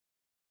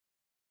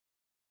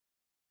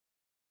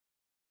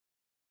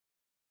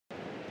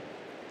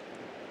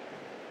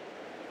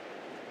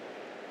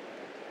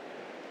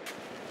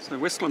So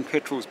Westland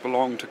petrels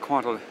belong to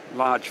quite a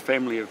large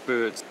family of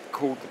birds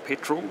called the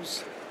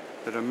petrels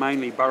that are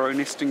mainly burrow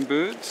nesting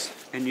birds,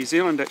 and New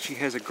Zealand actually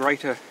has a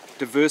greater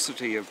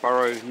diversity of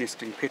burrow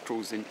nesting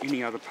petrels than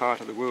any other part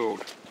of the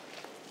world.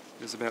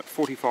 There's about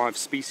 45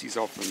 species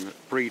of them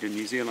that breed in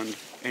New Zealand,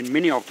 and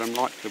many of them,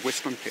 like the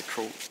Westland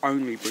petrel,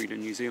 only breed in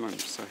New Zealand.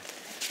 So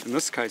in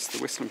this case,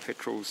 the Westland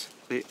petrels,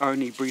 their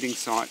only breeding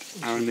site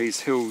are in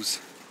these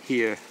hills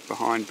here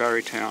behind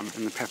Barrytown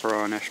in the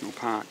Paparoa National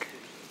Park.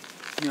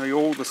 Nearly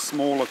all the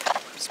smaller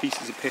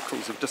species of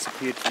petrels have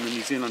disappeared from the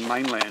New Zealand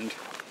mainland,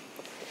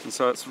 and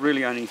so it's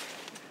really only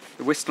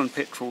the Westland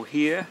petrel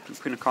here in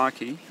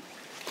Punakaiki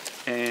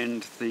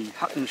and the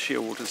Hutton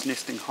shearwaters is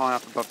nesting high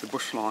up above the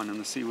bushline in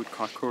the seawood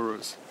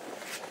kaikoras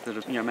that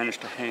have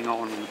managed to hang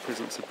on in the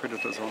presence of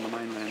predators on the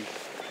mainland.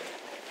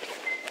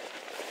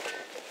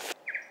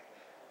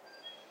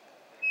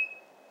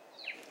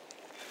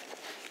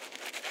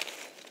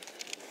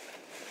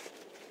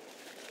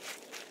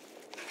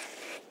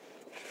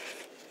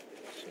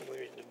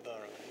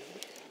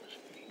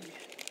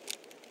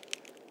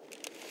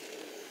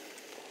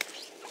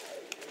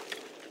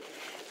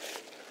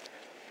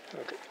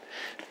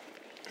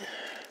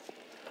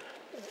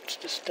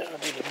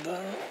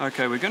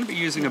 Okay, we're going to be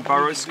using a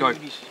burrow scope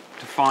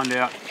to find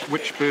out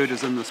which bird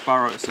is in this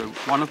burrow. So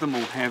one of them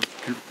will have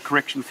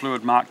correction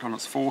fluid marked on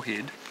its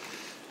forehead,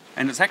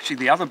 and it's actually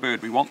the other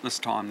bird we want this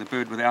time, the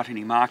bird without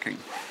any marking.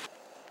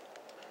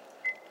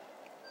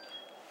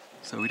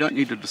 So we don't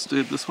need to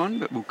disturb this one,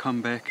 but we'll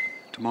come back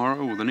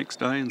tomorrow or the next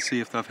day and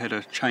see if they've had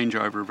a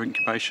changeover of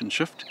incubation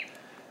shift,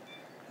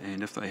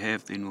 and if they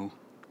have, then we'll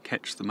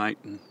catch the mate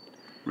and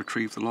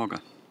retrieve the logger.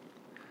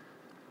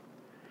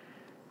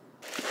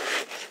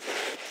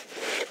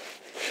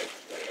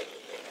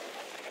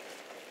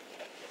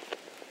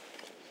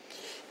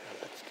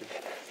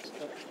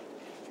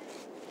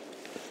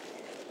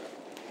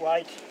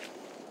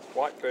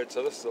 White bird,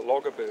 so this is a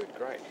logger bird,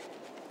 great.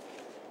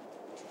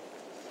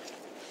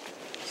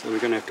 So we're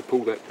going to have to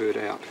pull that bird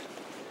out.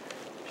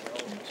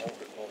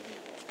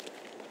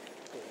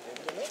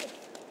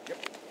 Yep,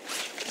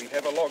 we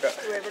have a logger.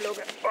 We have a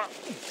logger.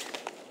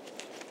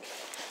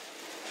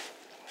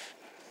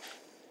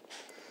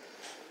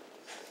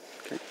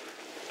 Okay.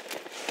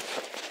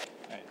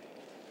 Hey.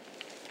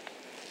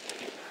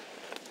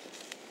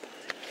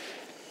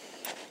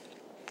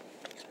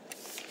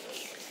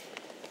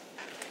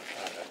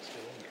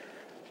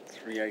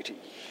 380.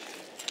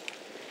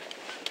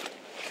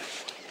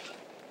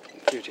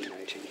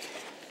 1380.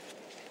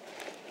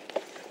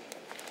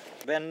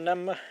 Van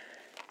number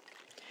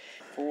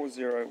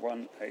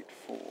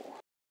 40184.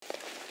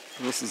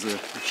 This is a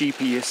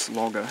GPS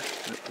logger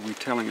that will be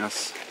telling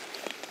us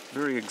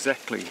very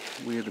exactly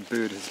where the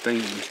bird has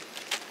been.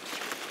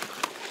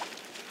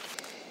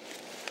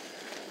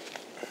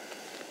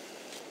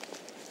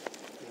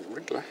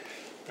 Wriggler.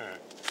 Not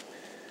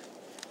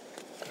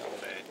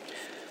bad.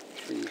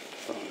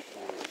 355.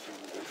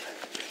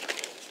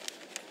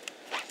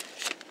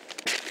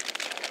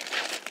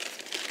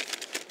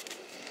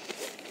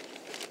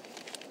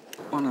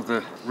 One of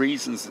the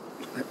reasons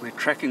that we're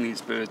tracking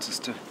these birds is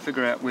to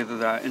figure out whether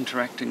they're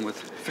interacting with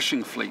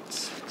fishing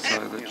fleets.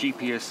 So the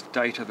GPS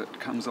data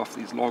that comes off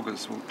these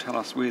loggers will tell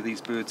us where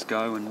these birds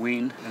go and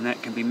when, and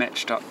that can be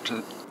matched up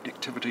to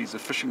activities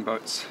of fishing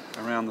boats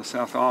around the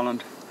South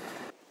Island.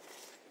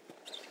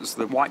 This is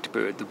the white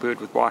bird, the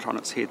bird with white on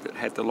its head that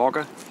had the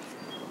logger,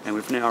 and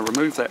we've now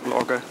removed that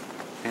logger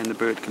and the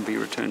bird can be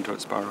returned to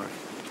its burrow.